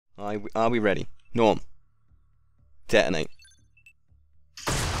Are we ready? Norm. Detonate.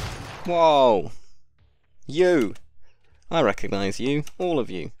 Whoa! You! I recognise you, all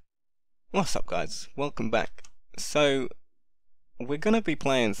of you. What's up, guys? Welcome back. So, we're gonna be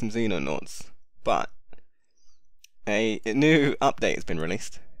playing some Xenonauts, but a new update has been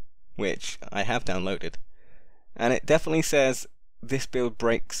released, which I have downloaded, and it definitely says this build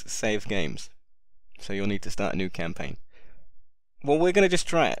breaks save games, so you'll need to start a new campaign. Well, we're gonna just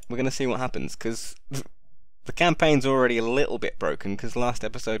try it. We're gonna see what happens, because the campaign's already a little bit broken, because last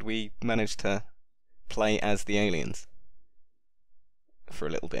episode we managed to play as the aliens for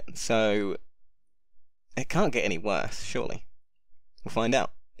a little bit, so it can't get any worse, surely. We'll find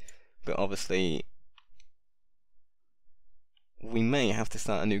out. But obviously, we may have to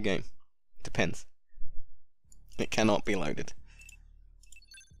start a new game. Depends. It cannot be loaded.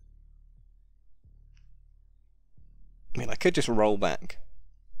 I mean, I could just roll back.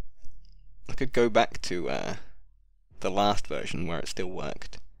 I could go back to the last version where it still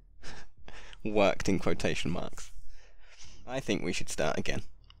worked. Worked in quotation marks. I think we should start again.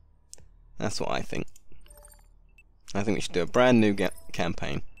 That's what I think. I think we should do a brand new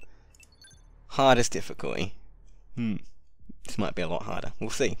campaign. Hardest difficulty. This might be a lot harder. We'll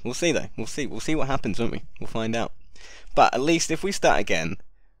see. We'll see though. We'll see. We'll see what happens, won't we? We'll find out. But at least if we start again,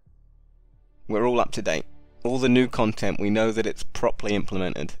 we're all up to date. All the new content, we know that it's properly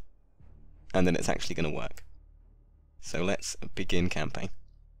implemented, and that it's actually going to work. So let's begin campaign.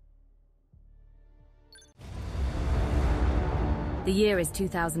 The year is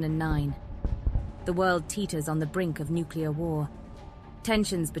 2009. The world teeters on the brink of nuclear war.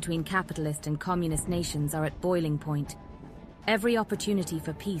 Tensions between capitalist and communist nations are at boiling point. Every opportunity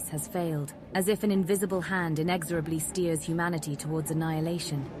for peace has failed, as if an invisible hand inexorably steers humanity towards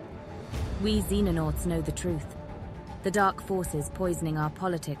annihilation. We Xenonauts know the truth. The dark forces poisoning our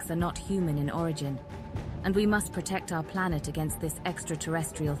politics are not human in origin, and we must protect our planet against this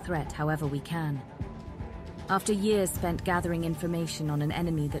extraterrestrial threat however we can. After years spent gathering information on an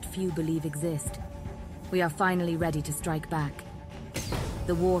enemy that few believe exist, we are finally ready to strike back.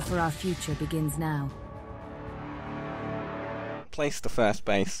 The war for our future begins now. Place the first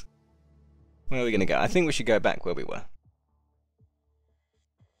base. Where are we going to go? I think we should go back where we were.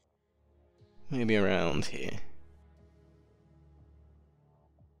 Maybe around here.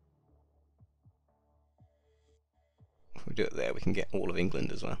 If we do it there, we can get all of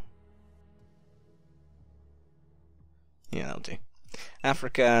England as well. Yeah, that'll do.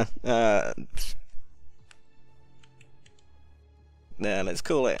 Africa, there, let's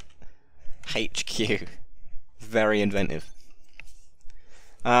call it HQ. Very inventive.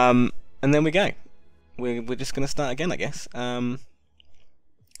 And then we go. We're just going to start again, I guess.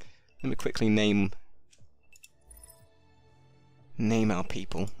 Let me quickly name our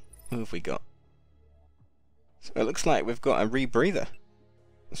people. Who have we got? So it looks like we've got a rebreather.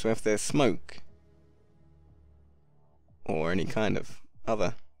 So if there's smoke or any kind of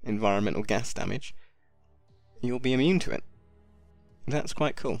other environmental gas damage, you'll be immune to it. That's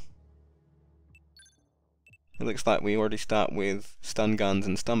quite cool. It looks like we already start with stun guns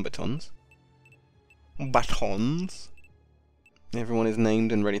and stun batons. Batons. Everyone is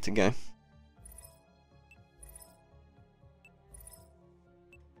named and ready to go.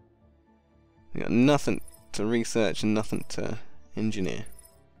 We got nothing to research and nothing to engineer.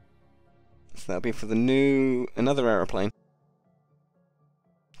 So that'll be for the another aeroplane.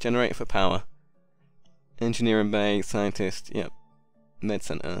 Generator for power. Engineering bay, scientist, yep. Med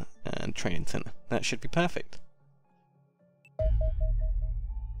center and training center. That should be perfect.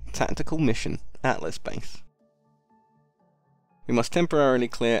 Tactical mission, Atlas base. We must temporarily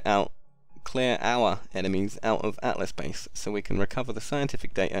clear our enemies out of Atlas base so we can recover the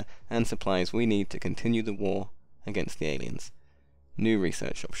scientific data and supplies we need to continue the war against the aliens. New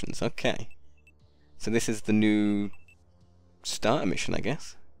research options. Okay. So this is the new starter mission, I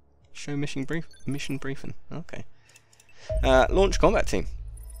guess. Show mission briefing. Okay. Launch combat team.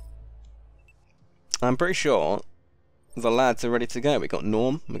 I'm pretty sure the lads are ready to go. We got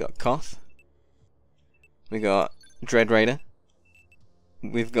Norm, we got Koth, we got Dread Raider,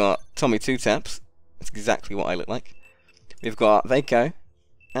 we've got Tommy Two Taps. That's exactly what I look like. We've got Vaco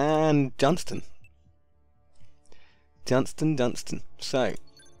and Dunstan. Dunstan. So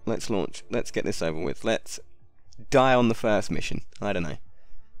let's launch. Let's get this over with. Let's die on the first mission. I don't know.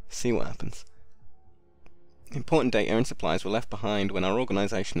 See what happens. Important data and supplies were left behind when our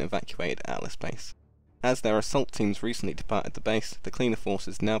organisation evacuated Atlas base. As their assault teams recently departed the base, the cleaner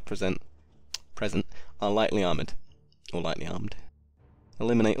forces now present are lightly armoured. Or lightly armed.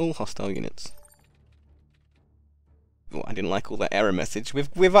 Eliminate all hostile units. Oh, I didn't like all that error message.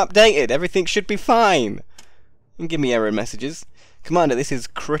 We've updated. Everything should be fine. You can give me error messages. Commander, this is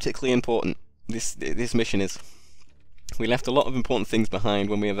critically important. This mission is. We left a lot of important things behind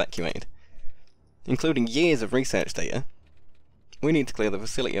when we evacuated, including years of research data. We need to clear the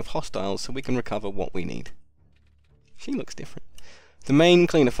facility of hostiles so we can recover what we need. She looks different. The main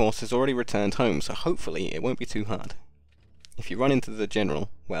cleaner force has already returned home, so hopefully it won't be too hard. If you run into the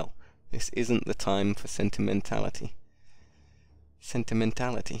general, well, this isn't the time for sentimentality.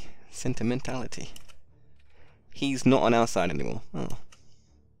 Sentimentality. He's not on our side anymore. Oh.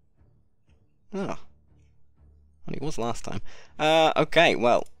 Well, he was last time. Okay,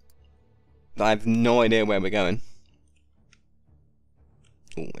 well, I have no idea where we're going.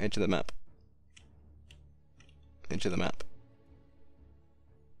 Ooh, edge of the map. Edge of the map.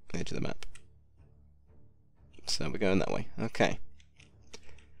 Edge of the map. So we're going that way. Okay.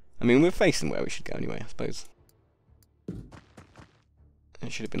 I mean, we're facing where we should go anyway, I suppose.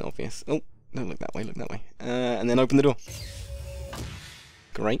 It should have been obvious. Oh, don't look that way, look that way. And then open the door.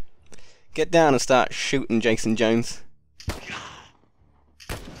 Great. Get down and start shooting, Jason Jones.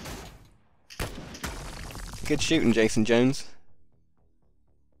 Good shooting, Jason Jones.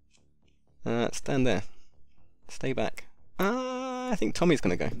 Stand there. Stay back. I think Tommy's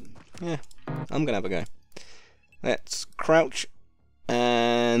gonna go. Yeah, I'm gonna have a go. Let's crouch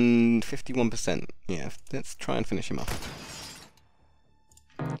and 51%. Yeah, let's try and finish him off.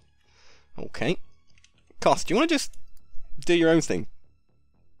 Okay. Cost, do you want to just do your own thing?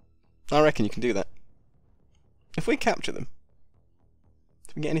 I reckon you can do that. If we capture them,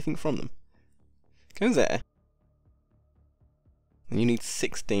 do we get anything from them? Go there. And you need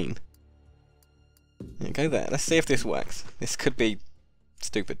 16. Yeah, go there. Let's see if this works. This could be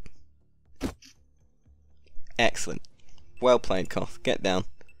stupid. Excellent. Well played, Koth. Get down.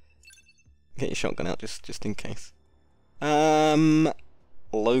 Get your shotgun out just in case. Logan.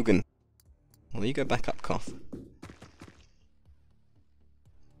 Well, you go back up, Koth.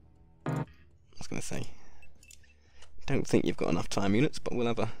 I was gonna say, don't think you've got enough time units, but we'll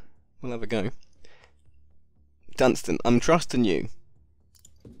have a go. Dunstan, I'm trusting you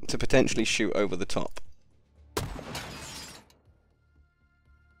to potentially shoot over the top.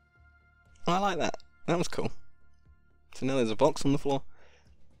 I like that. That was cool. So now there's a box on the floor.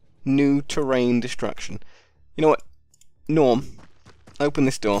 New terrain destruction. You know what? Norm, open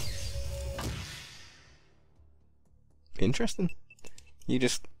this door. Interesting. You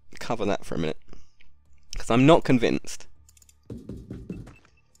just cover that for a minute. Because I'm not convinced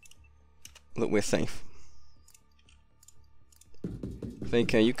that we're safe.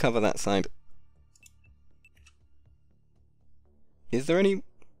 Vika, you cover that side. Is there any...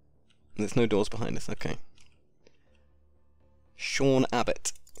 There's no doors behind us, okay. Sean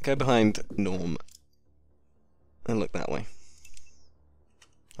Abbott. Go behind Norm. And look that way.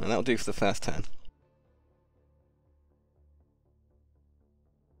 And that'll do for the first turn.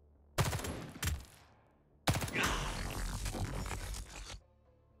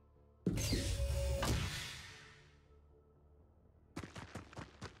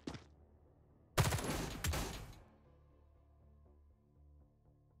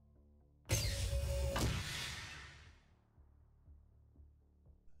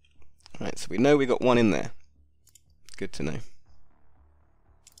 Right, so we know we got one in there. Good to know.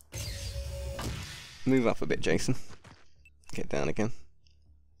 Move up a bit, Jason. Get down again.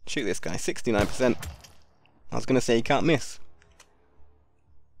 Shoot this guy. 69%. I was going to say you can't miss.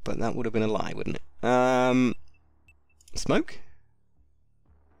 But that would have been a lie, wouldn't it? Smoke?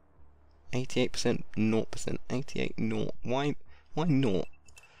 88%, 0%. 88, 0. Why 0?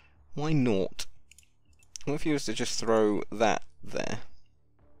 Why not? What if you was to just throw that there?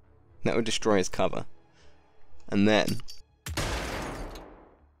 That would destroy his cover. And then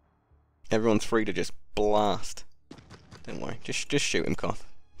everyone's free to just blast. Don't worry. Just shoot him, Koth.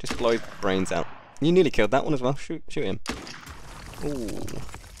 Just blow his brains out. You nearly killed that one as well. Shoot him. Ooh.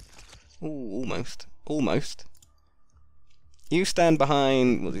 Ooh, almost. Almost. You stand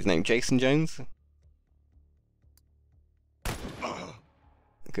behind, what's his name, Jason Jones?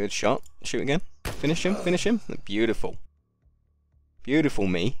 Good shot. Shoot again. Finish him, finish him. Beautiful. Beautiful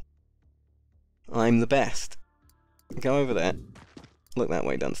me. I'm the best. Go over there. Look that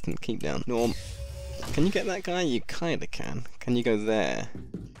way, Dunstan. Keep down. Norm. Can you get that guy? You kinda can. Can you go there?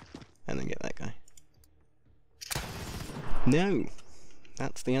 And then get that guy? No.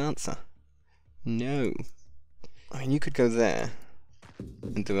 That's the answer. No. I mean, you could go there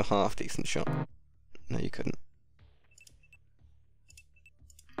and do a half decent shot. No, you couldn't.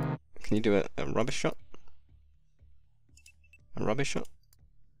 Can you do a rubbish shot? A rubbish shot?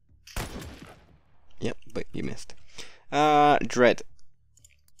 Yep, but you missed. Dread.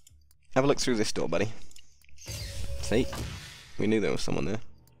 Have a look through this door, buddy. See? We knew there was someone there.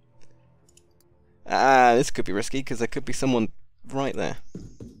 This could be risky, because there could be someone right there.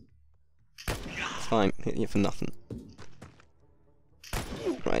 It's fine, hit you for nothing.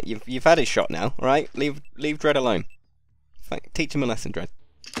 Right, you've had his shot now, right? Leave Dread alone. Teach him a lesson, Dread.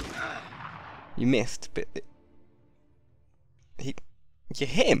 You missed, but... You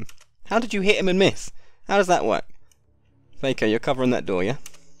hit him? How did you hit him and miss? How does that work? Vaco, you're covering that door, yeah?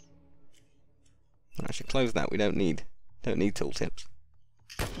 I should close that. We don't need tooltips.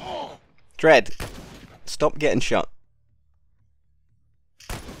 Dread, stop getting shot.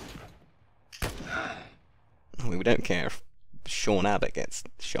 We don't care if Sean Abbott gets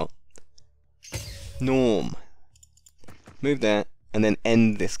shot. Norm, move there and then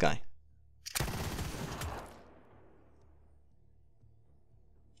end this guy.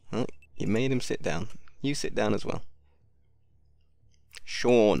 Well, you made him sit down. You sit down as well.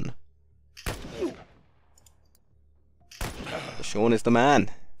 Sean. Sean is the man.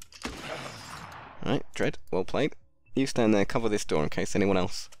 Right, Dread, well played. You stand there, cover this door in case anyone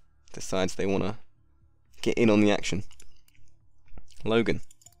else decides they want to get in on the action. Logan,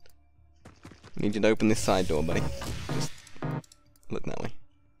 I need you to open this side door, buddy. Just look that way.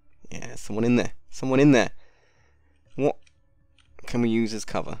 Yeah, someone in there. Someone in there. What can we use as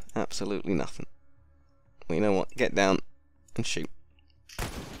cover? Absolutely nothing. Well, you know what? Get down and shoot.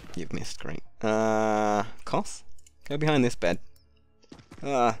 You've missed, great. Koth? Go behind this bed.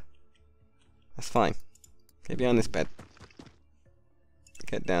 That's fine. Get behind this bed.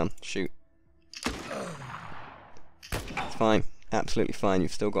 Get down, shoot. It's fine. Absolutely fine.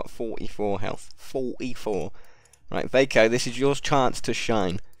 You've still got 44 health. 44. Right, Vaco, this is your chance to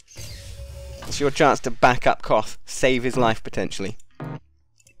shine. It's your chance to back up Koth. Save his life, potentially.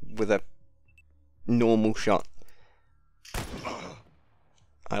 With a normal shot.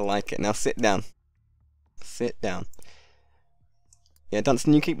 I like it. Now sit down. Sit down. Yeah,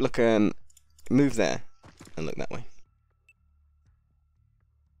 Dunstan, you keep looking. Move there. And look that way.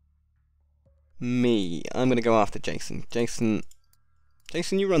 Me. I'm going to go after Jason. Jason,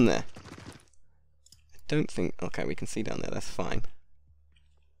 you run there. I don't think... Okay, we can see down there. That's fine.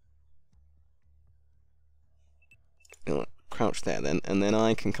 Crouch there then. And then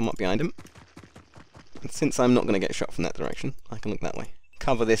I can come up behind him. And since I'm not going to get shot from that direction, I can look that way.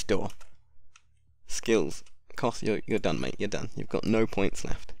 Cover this door. Skills. Koth, you're done, mate. You're done. You've got no points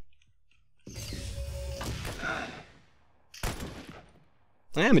left.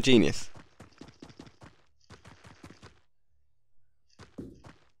 I am a genius.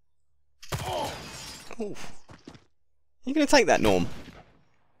 Ooh. You gonna take that, Norm?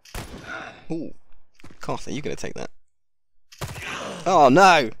 Ooh. Koth, are you gonna take that? Oh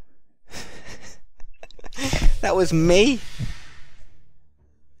no! That was me?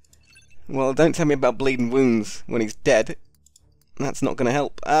 Well, don't tell me about bleeding wounds when he's dead. That's not gonna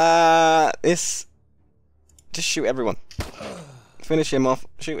help. Just shoot everyone. Finish him off.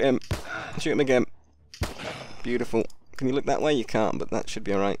 Shoot him. Shoot him again. Beautiful. Can you look that way? You can't, but that should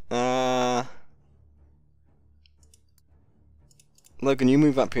be alright. Logan, you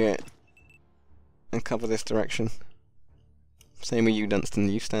move up here and cover this direction. Same with you, Dunstan.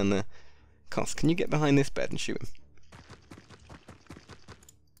 You stand there. Koth, can you get behind this bed and shoot him?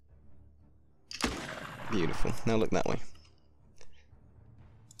 Beautiful. Now look that way.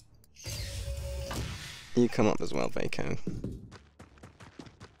 You come up as well, Vaco.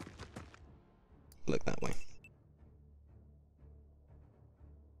 Look that way.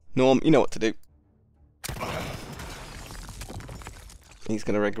 Norm, you know what to do. He's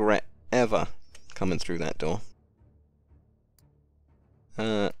going to regret ever coming through that door.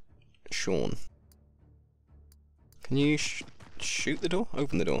 Sean. Can you shoot the door?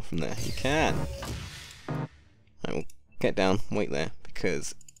 Open the door from there. You can. Right, well, get down, wait there,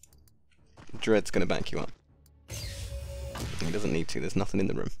 because Dread's going to back you up. He doesn't need to, there's nothing in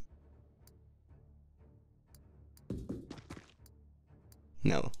the room.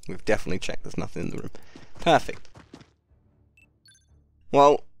 No, we've definitely checked there's nothing in the room. Perfect.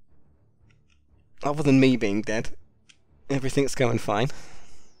 Well, other than me being dead, everything's going fine.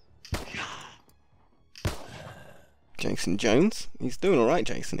 Jason Jones, he's doing alright,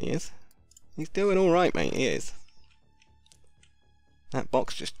 Jason, he is. He's doing alright, mate, he is. That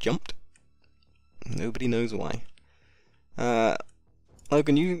box just jumped. Nobody knows why.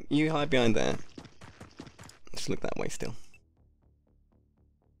 Logan, you hide behind there. Just look that way still.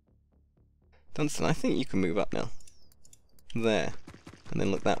 Dunstan, I think you can move up now. There. And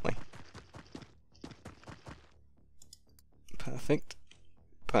then look that way. Perfect.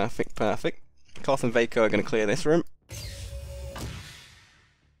 Perfect, perfect. Koth and Vaco are going to clear this room.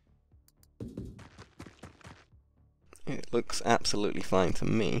 It looks absolutely fine to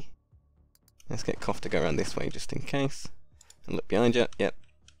me. Let's get Koff to go around this way just in case. And look behind you. Yep.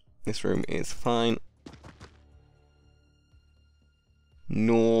 This room is fine.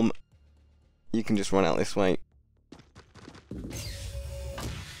 Norm, you can just run out this way.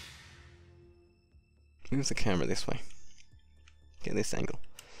 Move the camera this way. Get this angle.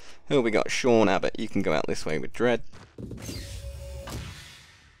 Who have we got? Sean Abbott. You can go out this way with Dread.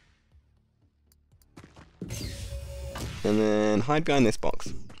 And then hide behind this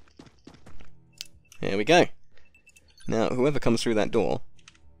box. There we go. Now, whoever comes through that door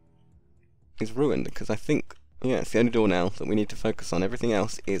is ruined, because I think, yeah, it's the only door now that we need to focus on. Everything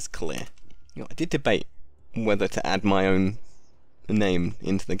else is clear. You know, I did debate whether to add my own name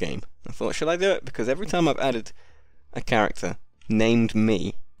into the game. I thought, should I do it? Because every time I've added a character named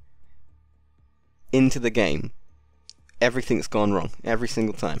me into the game, everything's gone wrong. Every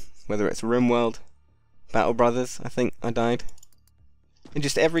single time. Whether it's RimWorld, Battle Brothers, I think I died. In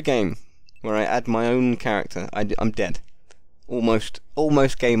just every game where I add my own character, I'm dead. Almost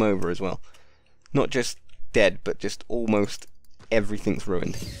game over as well. Not just dead, but just almost everything's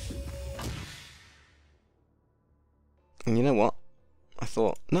ruined. And you know what? I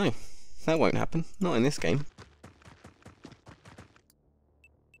thought, no, that won't happen. Not in this game.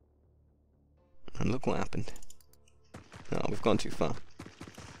 And look what happened. Oh, we've gone too far.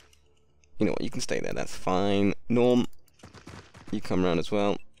 You know what, you can stay there, that's fine. Norm, you come around as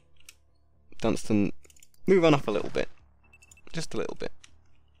well. Dunstan, move on up a little bit. Just a little bit.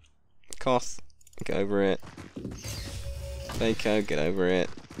 Koth, get over it. Baco, get over it.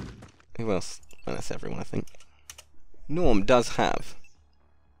 Who else? Well, that's everyone, I think. Norm does have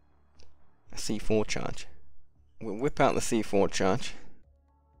a C4 charge. We'll whip out the C4 charge.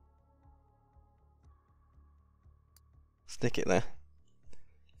 Stick it there.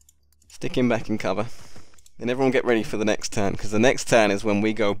 Stick him back in cover. Then everyone get ready for the next turn, because the next turn is when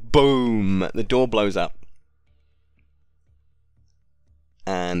we go boom! The door blows up.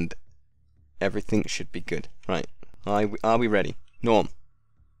 And everything should be good. Right. Are we ready? Norm.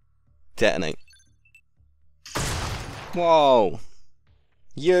 Detonate. Whoa!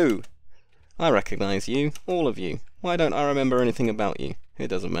 You! I recognise you. All of you. Why don't I remember anything about you? It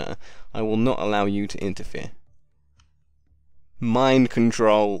doesn't matter. I will not allow you to interfere. Mind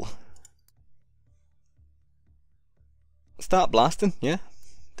control. Start blasting, yeah?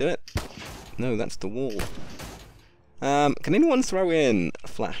 Do it. No, that's the wall. Can anyone throw in a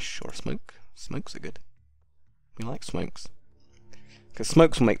flash or a smoke? Smokes are good. We like smokes. Because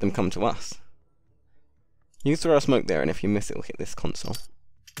smokes will make them come to us. You throw a smoke there, and if you miss, it'll hit this console.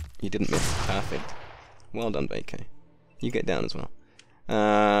 You didn't miss. Perfect. Well done, Baker. You get down as well.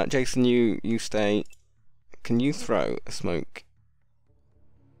 Jason, you stay. Can you throw a smoke?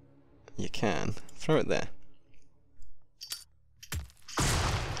 You can. Throw it there.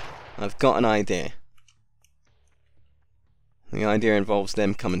 I've got an idea. The idea involves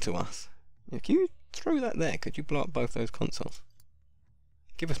them coming to us. If you throw that there, could you blow up both those consoles?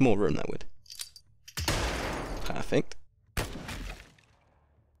 Give us more room, that would. Perfect.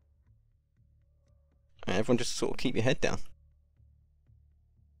 And everyone just sort of keep your head down.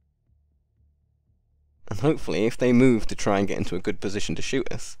 And hopefully, if they move to try and get into a good position to shoot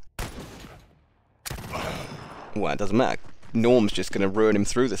us... Well, it doesn't matter. Norm's just going to ruin him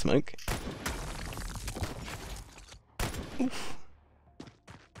through the smoke. Oof.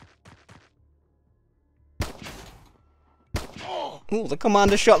 Oh, the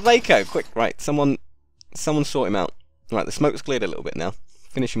commander shot Vaco. Quick, right, someone sort him out. Right, the smoke's cleared a little bit now.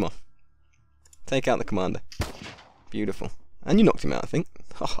 Finish him off. Take out the commander. Beautiful. And you knocked him out, I think.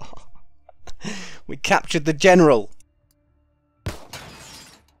 We captured the general.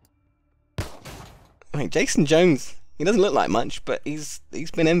 Right, Jason Jones. He doesn't look like much, but he's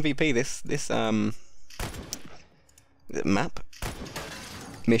been MVP this map.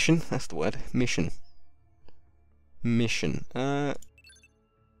 Mission, that's the word. Mission. I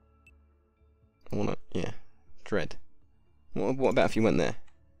wanna, yeah. Dread. What about if you went there?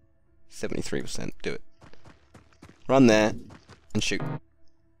 73%. Do it. Run there and shoot.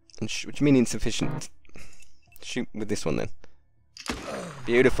 And what do you mean insufficient? Shoot with this one then.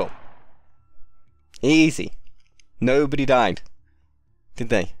 Beautiful. Easy. Nobody died. Did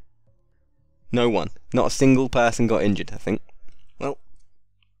they? No one. Not a single person got injured, I think. Well,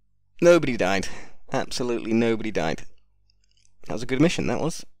 nobody died. Absolutely nobody died. That was a good mission, that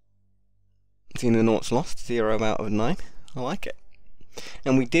was. Xenonauts lost, 0 out of 9. I like it.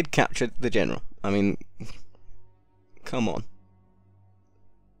 And we did capture the general. I mean, come on.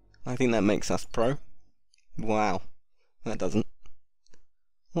 I think that makes us pro. Wow. That doesn't.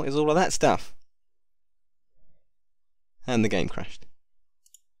 What is all of that stuff? and the game crashed.